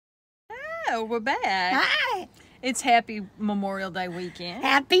Hello, we're back. Hi. It's Happy Memorial Day weekend.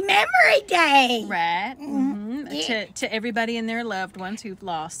 Happy Memory Day. Right. Yeah. To everybody and their loved ones who've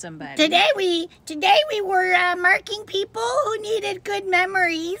lost somebody. Today we were marking people who needed good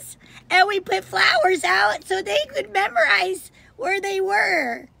memories, and we put flowers out so they could memorize where they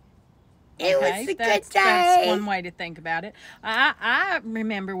were. It was a good day. That's one way to think about it. I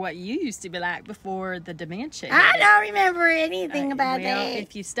remember what you used to be like before the dementia. I don't remember anything about well, that.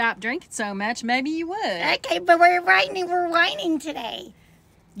 if you stopped drinking so much, maybe you would. Okay, but we're whining today.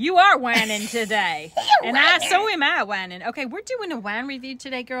 You are whining today. And Whiner. so am I whining. Okay, we're doing a wine review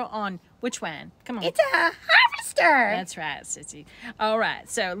today, girl, on which wine? Come on. It's a harvester. That's right, Sissy. All right,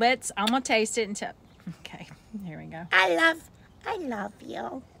 so I'm going to taste it and tell. Okay, here we go. I love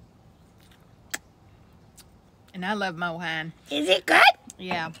you. And I love my wine. Is it good?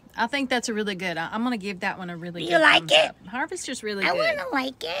 Yeah, I think that's a really good. I'm going to give that one a really good You like thumbs it? up. Harvester's really I good. want to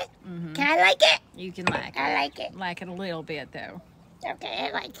like it. Can I like it? You can like it. I like it. Like it a little bit, though. Okay,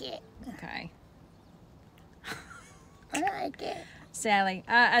 I like it. Okay. I like it. Sally,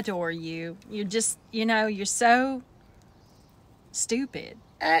 I adore you. You're just, you're so stupid.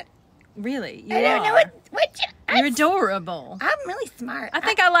 Really, you I don't know what You're adorable. I'm really smart. I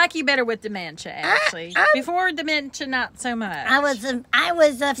think I like you better with dementia, actually. Before dementia, not so much. I was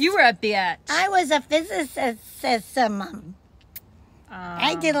a You were a bitch. I was a physicist.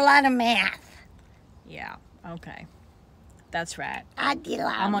 I did a lot of math. Yeah, okay. That's right. I did a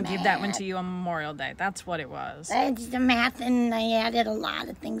lot I'm of going math. to give that one to you on Memorial Day. That's what it was. I did the math and I added a lot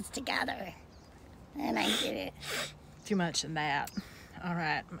of things together. And I did it. Too much in that. All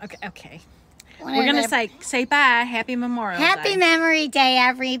right. Okay. One We're of going to the- say bye. Happy Memorial Day. Happy Memory Day,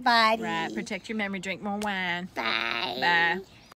 everybody. Right. Protect your memory. Drink more wine. Bye. Bye.